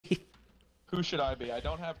Who should I be? I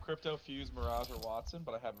don't have Crypto, Fuse, Mirage, or Watson,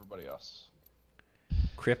 but I have everybody else.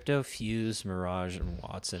 Crypto, Fuse, Mirage, and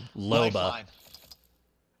Watson. Loba. Lifeline.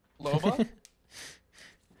 Loba?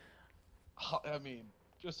 I mean,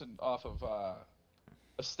 just off of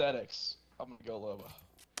aesthetics, I'm gonna go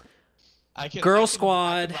Loba. Girl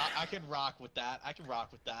Squad. I can rock with that. I can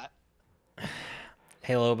rock with that.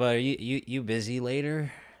 Hey Loba, are you busy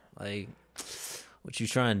later? Like, what you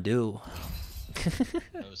trying to do?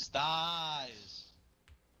 Those thighs.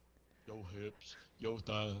 Yo hips, yo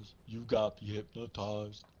thighs. You got me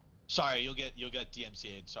hypnotized. Sorry, you'll get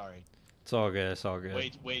DMCA'd. Sorry. It's all good. It's all good.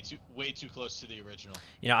 Way too close to the original.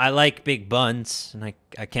 You know, I like big buns, and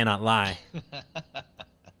I cannot lie.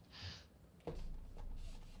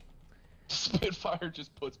 Spitfire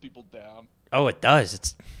just puts people down. Oh, it does.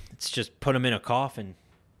 It's just put them in a coffin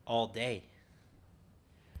all day.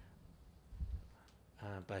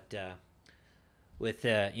 But with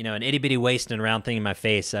you know, an itty bitty waist and a round thing in my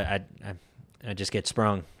face, I just get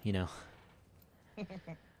sprung. You know.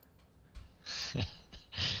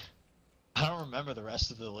 I don't remember the rest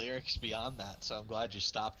of the lyrics beyond that, so I'm glad you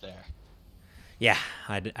stopped there. Yeah,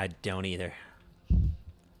 I don't either.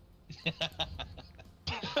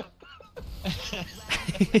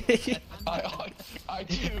 I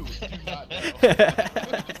too do not know.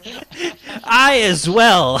 I as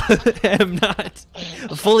well am not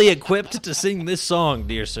fully equipped to sing this song,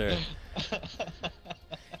 dear sir.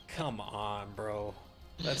 Come on, bro.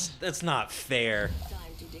 That's not fair.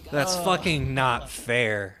 That's fucking not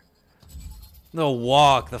fair. The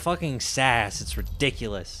walk, the fucking sass, it's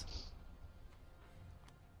ridiculous.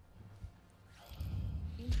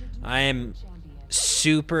 I am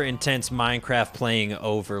super intense Minecraft playing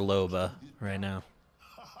over Loba right now.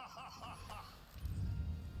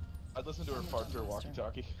 I'd listen to her fart through a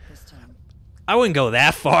walkie-talkie. I wouldn't go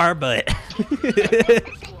that far, but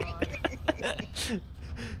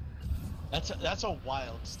that's a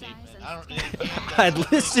wild statement. I don't. I'd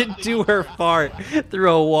listen to her fart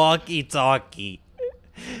through a walkie-talkie.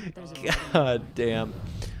 God damn.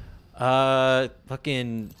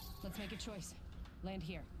 Fucking. Let's make a choice. Land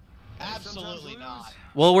here. Absolutely not.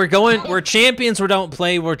 Well, we're champions. We don't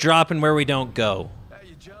play. We're dropping where we don't go.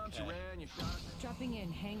 Dropping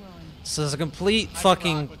in. Hang on. So it's a complete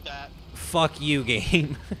fucking fuck you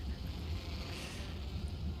game.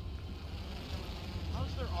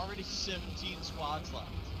 How's there already 17 squads left?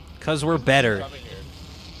 Cause we're better. Coming here.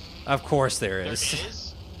 Of course there There is.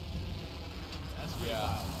 is? That's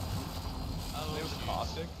Yeah. Oh, It was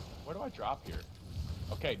caustic. Where do I drop here?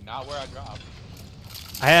 Okay, not where I dropped.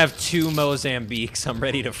 I have 2 Mozambiques. I'm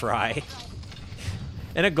ready to fry.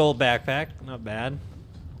 And a gold backpack. Not bad.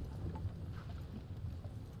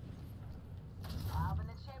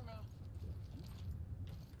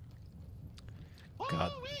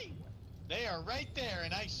 God. Woo-wee! They are right there,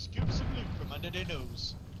 and I scoop some loot from under their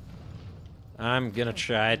nose. I'm gonna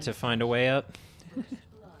try to find a way up.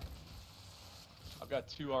 I've got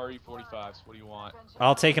 2 RE45s. What do you want?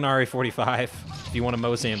 I'll take an RE45 if you want a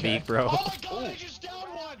Mozambique, bro. Oh my god, I just downed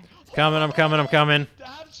one! I'm coming.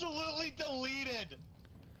 Absolutely deleted!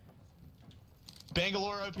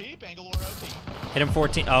 Bangalore OP, Bangalore OP. Hit him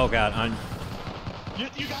 14. Oh god, You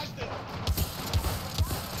guys did.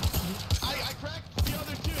 I cracked the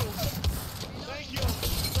other 2. Thank you.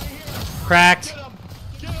 Right here. cracked. Get him!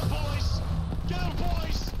 Get him, boys! Get him,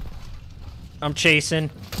 boys! I'm chasing.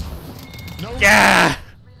 No. Yeah!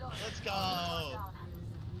 Let's go.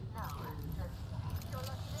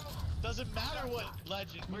 Doesn't matter what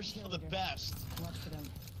legend, we're still the best. Watch for them.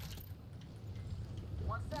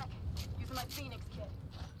 One sec. Using my Phoenix kit.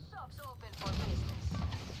 Shop's open for business.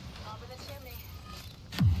 Top of the chimney.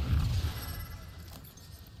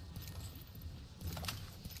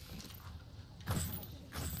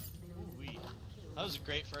 Ooh-wee. That was a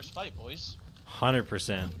great first fight, boys.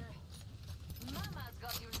 100%. Mama's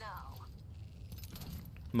got you now.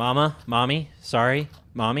 Mama? Mommy? Sorry?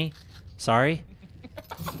 Mommy? Sorry?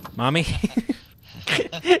 Mommy?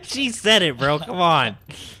 She said it, bro. Come on.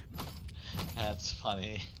 That's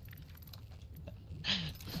funny.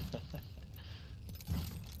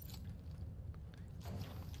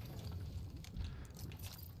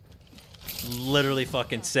 Literally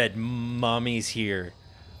fucking said, Mommy's here.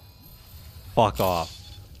 Fuck off.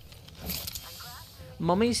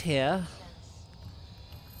 Mommy's here.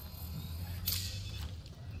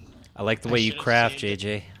 I like the way you should've craft, saved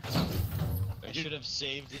JJ. I should have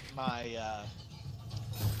saved my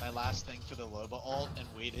my last thing for the Loba ult and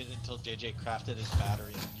waited until JJ crafted his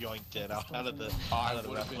battery and yoinked it out of the I replicator.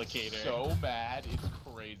 would have been so mad. It's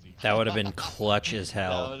crazy. That would have been clutch as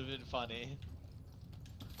That hell. would have been funny.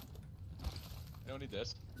 I don't need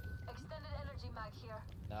this. Extended energy mag here.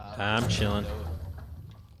 Nah, I'm chilling.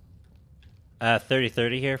 no.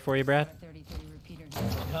 30-30 here for you, Brad. 30-30 repeater.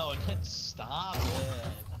 No, stop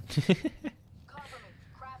it. Cover me.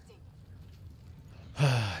 Crafty.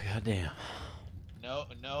 God damn.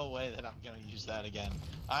 No way that I'm gonna use that again.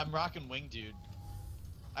 I'm rocking Wing Dude.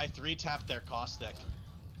 I 3-tapped their caustic.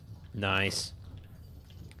 Nice.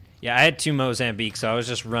 Yeah, I had 2 Mozambique, so I was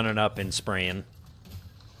just running up and spraying.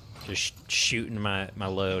 Just shooting my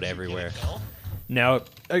load Did you everywhere. get a kill? No,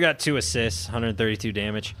 I got 2 assists, 132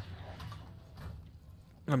 damage.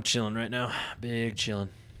 I'm chilling right now. Big chilling.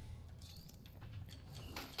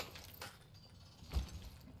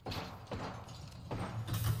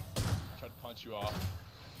 Tried to punch you off.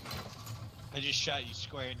 I just shot you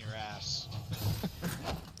square in your ass.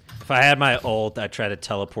 If I had my ult, I'd try to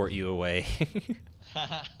teleport you away. Prepare to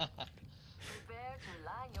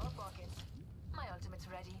line your pockets. My ultimate's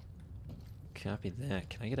ready. Copy that.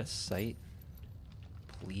 Can I get a sight?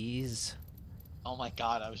 Please? Oh my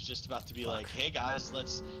god, I was just about to be like, hey guys,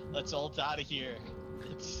 let's ult out of here.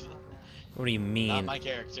 It's What do you mean? not my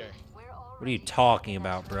character. We're What are you already talking in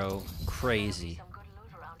about, that bro? zone. Crazy. Some good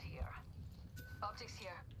loot around here. Optics here.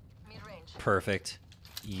 Mid-range. Perfect.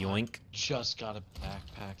 Yoink. Just got a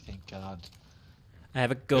backpack, thank god. I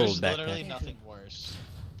have a gold There's literally backpack. nothing worse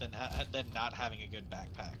than not having a good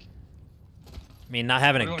backpack. I mean, not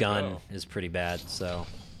having Where a do I gun go? is pretty bad, so...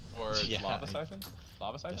 Or Yeah. lava siphon?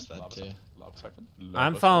 Lava siphon? Guess that Lava too. siphon? Lava siphon? I'm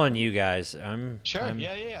Lava following siphon? you guys. I'm... Sure, I'm-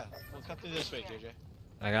 yeah. We'll cut through this way, JJ.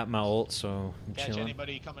 I got my ult, so I'm Catch chilling.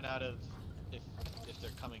 anybody coming out of, if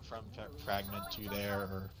they're coming from fragment to there,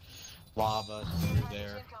 or lava through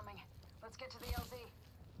there. Incoming. Let's get to the LZ.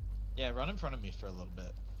 Yeah, run in front of me for a little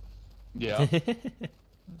bit. Yeah.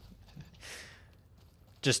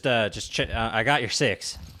 just check. I got your 6.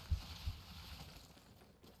 Is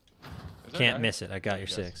that Can't right? miss it. I got your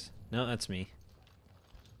Yes. 6. No, that's me.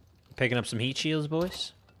 Picking up some heat shields,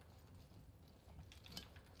 boys.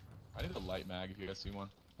 I need a light mag if you guys see one.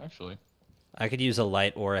 Actually. I could use a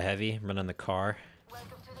light or a heavy. Running the car. Welcome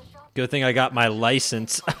to the shop. Good thing I got my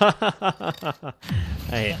license. I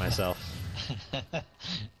hate myself.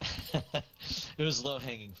 It was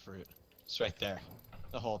low-hanging fruit. It's right there,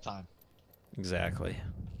 the whole time. Exactly.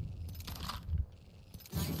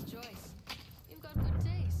 Nice choice. You've got good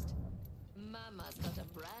taste. Mama's got a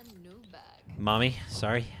brand new bag. Mommy,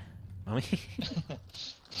 sorry. Mommy.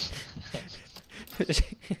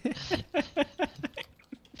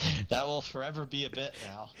 That will forever be a bit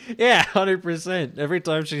now. Yeah, 100%. Every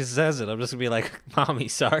time she says it, I'm just gonna be like, "Mommy,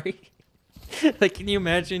 sorry." Like, can you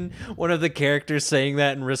imagine one of the characters saying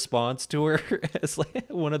that in response to her as like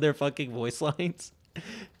one of their fucking voice lines?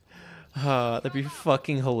 That'd be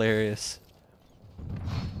fucking hilarious.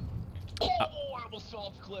 Oh, I almost fell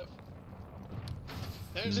off the cliff.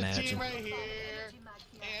 There's a Imagine. team right here, Energy mag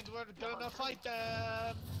here. and we're gonna fight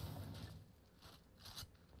them.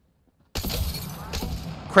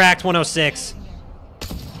 Cracked 106.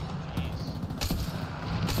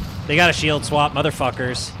 They got a shield swap,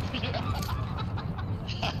 motherfuckers.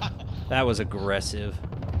 That was aggressive.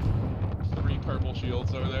 3 purple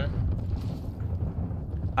shields over there.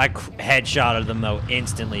 I headshotted them though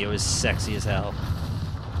instantly. It was sexy as hell.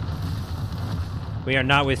 We are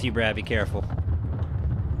not with you, Brad. Be careful.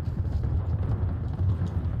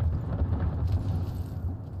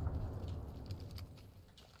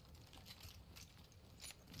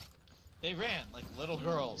 They ran like little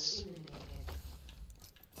girls.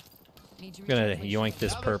 Need to I'm gonna recharge my yoink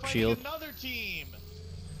this Now they're perp fighting shield. Another team.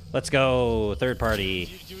 Let's go, third party.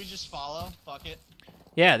 Do we just follow? Fuck it.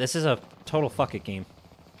 Yeah, this is a total fuck it game.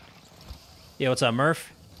 Yeah, what's up,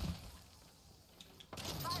 Murph?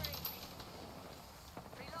 Firing.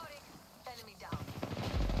 Reloading. Enemy down.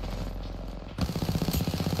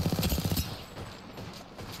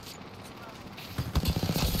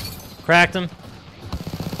 Cracked him.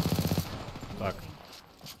 Fuck.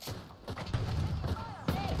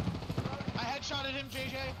 I headshotted him,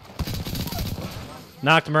 JJ.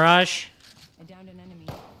 Knocked Mirage. I downed an enemy.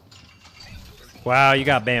 Wow, you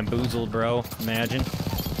got bamboozled, bro. Imagine.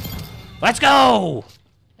 Let's go!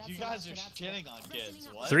 That's You the guys last are of that shitting on kids.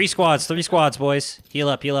 What? 3 squads, boys. Heal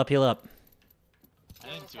up, heal up, heal up. I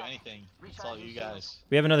didn't do anything. It's all you guys.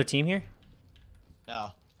 We have another team here?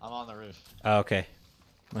 No, I'm on the roof. Oh, okay.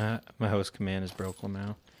 My host command is broke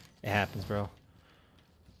now. It happens, bro.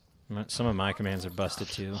 Some of my commands are busted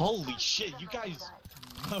too. Holy shit, you guys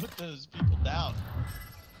mowed those people down.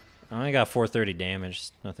 I only got 430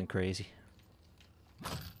 damage. Nothing crazy.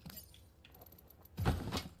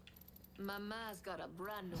 Mama's got a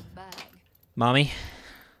brand new bag. Mommy?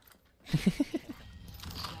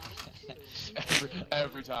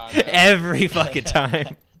 every time. Every fucking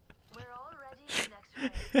time. We're all ready for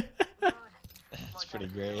next wave. Good. That's pretty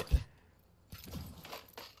great.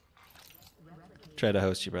 Try to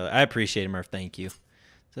host you, brother. I appreciate it, Murph. Thank you.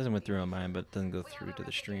 It doesn't went through on mine, but it doesn't go We through have to a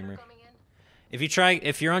the replicator streamer. coming in.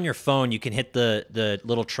 If you're on your phone, you can hit the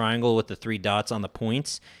little triangle with the 3 dots on the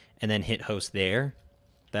points, and then hit host there.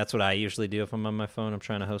 That's what I usually do if I'm on my phone. I'm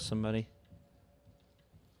trying to host somebody.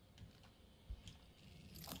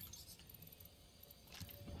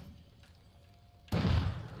 Cargo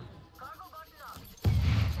button up.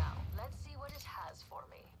 Now, let's see what it has for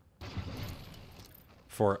me.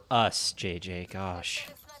 For us, JJ. Gosh.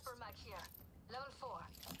 Extended sniper mag here. Level 4.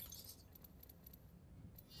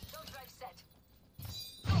 Don't drive set.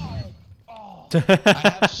 I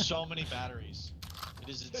have so many batteries. It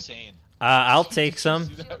is insane. I'll take some.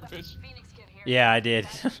 See that, bitch? Phoenix kid here. Yeah, I did.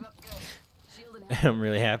 Patch you up good. Shield and I'm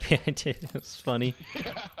really happy I did. It was funny.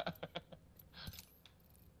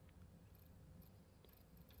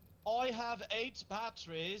 I have 8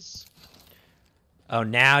 batteries. Oh,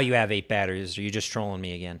 now you have 8 batteries. Are you just trolling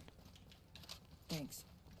me again? Thanks.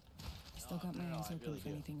 Still got my eyes I open really for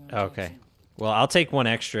do. anything on Okay. Jackson. Well, I'll take one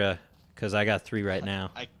extra because I got 3 right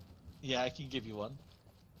now. Yeah, I can give you one.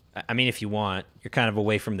 I mean, if you want, you're kind of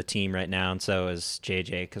away from the team right now, and so is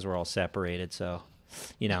JJ because we're all separated. So,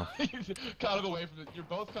 you know. Kind of away from the. You're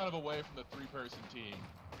both kind of away from the 3-person team.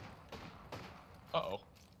 Uh-oh.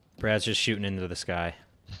 Brad's just shooting into the sky.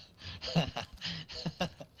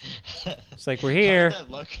 It's like we're How here. did that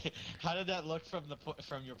look? How did that look from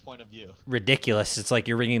from your point of view? Ridiculous. It's like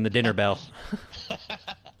you're ringing the dinner bell.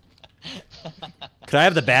 Could I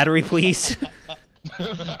have the battery, please?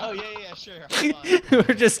 Oh yeah, sure. Hold on.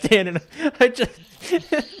 We're just standing. I just.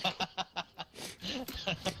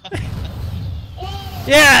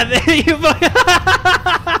 Yeah, there you.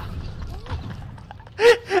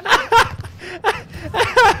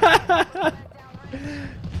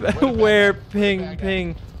 Where ping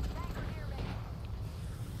ping.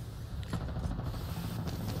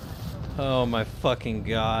 Oh my fucking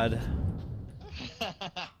god.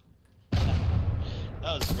 That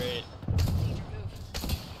was great.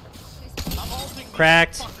 I'm ulting these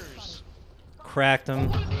Cracked. fuckers. Cracked him.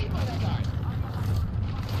 What do you mean by that guy?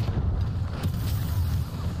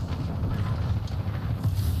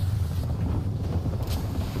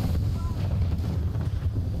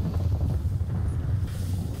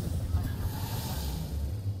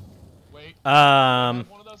 Wait. Um,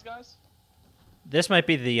 One of those guys? this might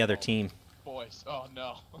be the other team. Boys. Oh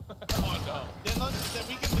no. Oh no. Then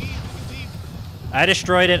we can leave. We can leave. I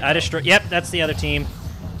destroyed it. Yep, that's the other team.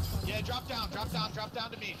 Yeah, drop down to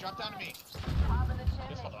me. Drop down to me. Top of the chimney.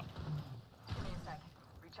 Just hold on. Give me a sec.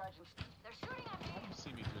 Recharging. They're shooting at me. How do you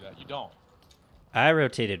see me through that? You don't. I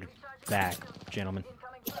rotated back, gentlemen.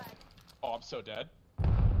 Incoming flag. Oh, I'm so dead.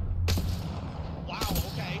 Wow.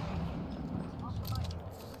 Okay. Hostile fight.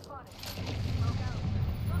 Spotted. Broke out.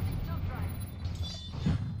 Launching jump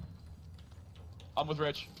drive. I'm with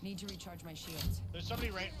Rich. Need to recharge my shields. There's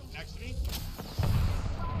somebody right next to me.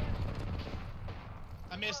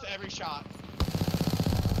 I missed every shot.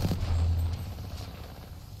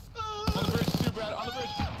 On the bridge, too, Brad. On the bridge.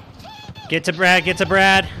 Get to Brad. Get to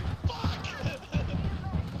Brad. Fuck!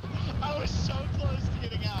 I was so close to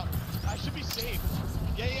getting out. I should be safe.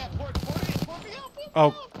 Yeah. Port me out. Port me Oh,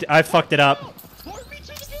 out. I fucked it up. Port me to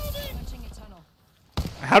the building. Punching a tunnel.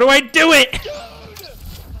 How do I do it? Dude.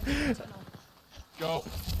 Punching a tunnel. Go.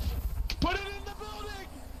 Put it in the building.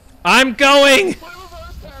 I'm going. Put it in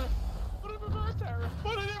reverse, Tara. Put it in reverse, Tara.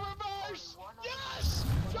 Put it in reverse. Yes.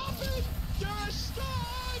 Drop it. You're a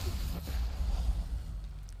stud.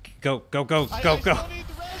 Go, go, go, I go, go. still need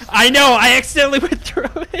the rest. I know. I accidentally went through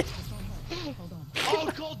it. Hold on.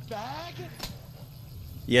 Oh, gold bag.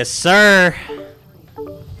 Yes, sir.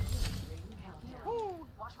 Watch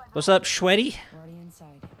my What's up, Schweddy? We're already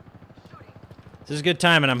inside. This is a good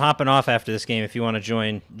time, and I'm hopping off after this game if you want to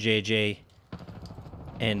join JJ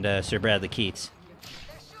and Sir Bradley Keats.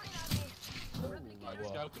 They're shooting at me. Like,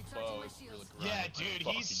 this guy with the bow is really Yeah, grinding dude.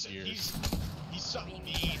 my He's fucking gears. so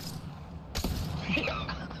mean.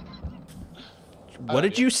 What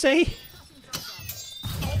did you say?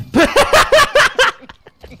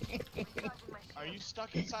 Are you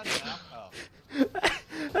stuck inside the map? Oh.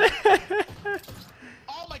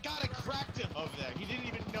 Oh my god, I cracked him over there. He didn't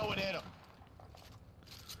even know it hit him.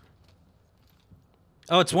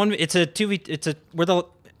 Oh, it's one. It's a 2v. It's a. We're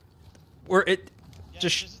it. Yeah,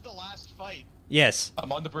 Just. this is the last fight. Yes,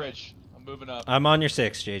 I'm on the bridge. I'm moving up. I'm on your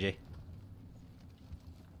 6, JJ.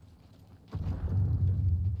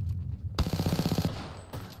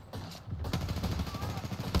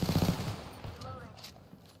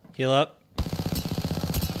 Heal up.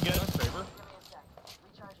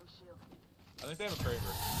 think they have a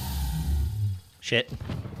Kraber. Shit.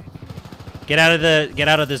 Get out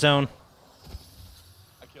of the zone.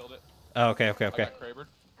 I killed it. Oh, okay. I got Krabered.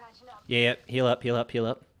 Patching up. Yeah. Heal up.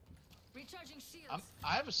 Recharging shields.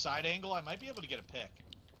 I have a side angle. I might be able to get a pick.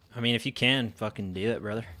 I mean, if you can, fucking do it,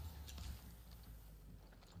 brother.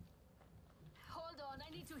 Hold on, I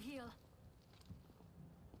need to heal.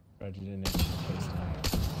 Roger, didn't actually face time.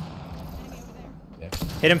 Enemy over there.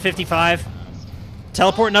 Yeah. Hit him 55.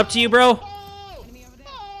 Teleporting up to you, bro. Oh! Enemy over there.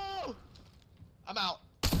 Oh! I'm out.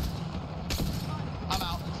 I'm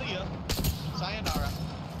out. See ya. Sayonara.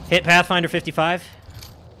 Hit Pathfinder 55.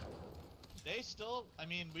 They still, I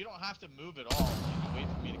mean, we don't have to move at all. You can wait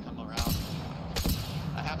for me to come around.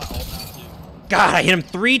 I have my ult now, too. God, I hit him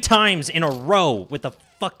 3 times in a row with a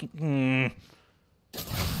fucking...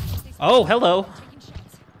 Oh, hello. Taking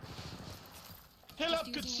shots. Hit up,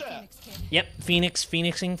 Just good using a set. Phoenix kid. Yep,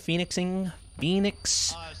 Phoenix,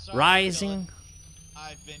 Sorry, Rising. Dylan.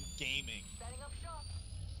 I've been gaming. Setting up shop.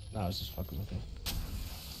 No, I was just fucking with him.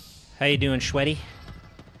 How you doing, Schweddy?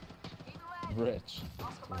 Keep it red. Rich.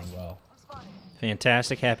 Oscar my Doing shield. well. I'm spotted.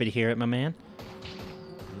 Fantastic, happy to hear it, my man.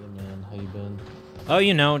 Yeah, man. How you been? Oh,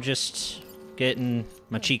 you know, just getting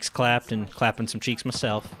my cheeks clapped and clapping some cheeks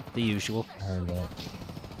myself, the usual. I heard that.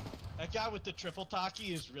 That guy with the triple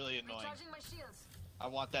talkie is really annoying. Recharging my shields. I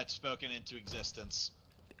want that spoken into existence.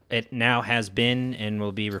 It now has been and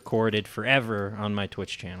will be recorded forever on my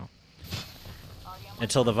Twitch channel. Already on my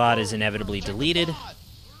Until the VOD is inevitably deleted God!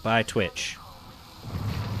 by Twitch.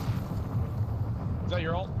 Is that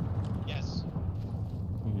your ult? Yes.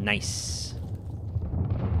 Nice.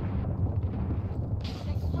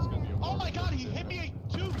 Oh my god, he hit me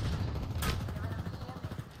too! Make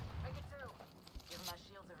it two. Give my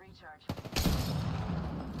shields a recharge.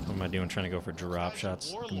 What am I doing trying to go for drop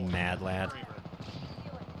shots? Mad lad. Healing.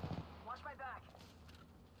 Watch my back.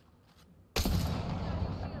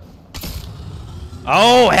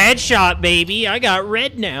 Oh, headshot, baby. I got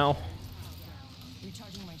red now.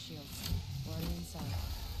 Recharging my shields. Already inside.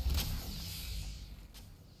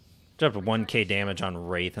 Dropped 1k damage on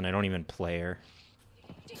Wraith and I don't even play her.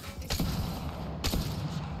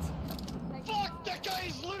 Fuck, that guy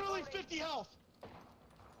is literally 50 health!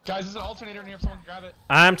 Guys, there's an alternator in here. If someone grab it.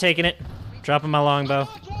 I'm taking it. Dropping my longbow.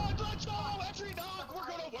 Let's go! Entry knock! We're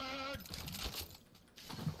gonna win!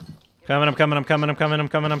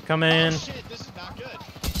 I'm coming. Oh shit, this is not good.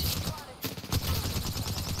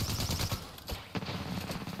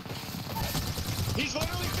 He's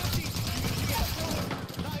literally 50! You gotta kill him!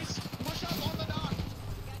 Nice! Push up on the knock!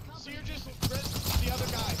 So you're just risk the other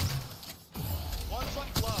guy. One's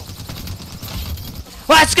like low.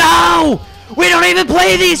 Let's go! We don't even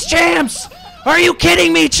play these champs! Are you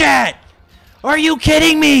kidding me, chat? Are you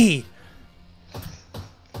kidding me?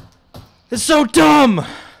 It's so dumb!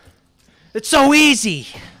 It's so easy!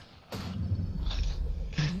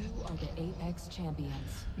 You are the Apex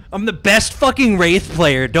champions. I'm the best fucking Wraith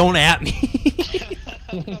player, don't at me.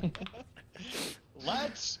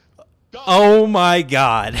 Let's go! Oh my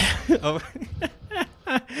god.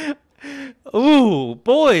 Ooh,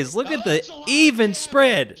 boys, look at the That's a lot of even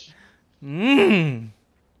spread. damage.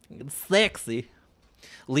 It's sexy.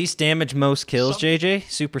 Least damage, most kills, Some- JJ?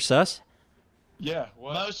 Super sus? Yeah.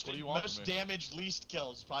 What? Most What do you want most from me? damage, least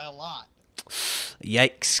kills by a lot.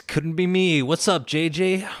 Yikes, couldn't be me. What's up,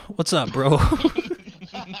 JJ? What's up, bro?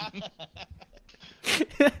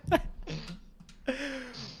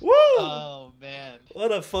 Woo! Oh man.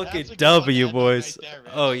 What a fucking That's a good W, one to end on boys. right there,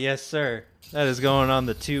 Rich. Oh, yes, sir. That is going on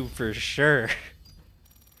the tube for sure.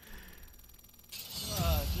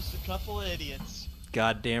 Just a couple of idiots.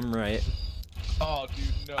 Goddamn right. Oh, dude,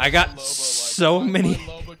 no. I got Loba, like, so my many-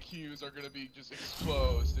 Loba Qs are gonna be just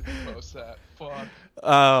exposed if you post that. Fuck.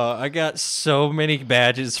 Oh, I got so many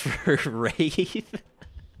badges for Wraith.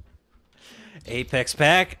 Apex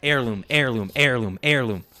pack, heirloom.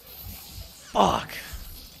 Fuck.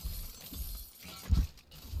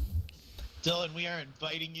 Dylan, we are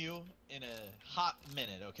inviting you in a hot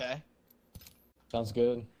minute, okay? Sounds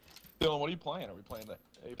good. Dylan, what are you playing? Are we playing the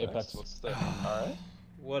Apex? Apex. What's the... Alright.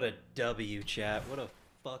 What a W, chat. What a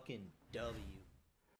fucking W.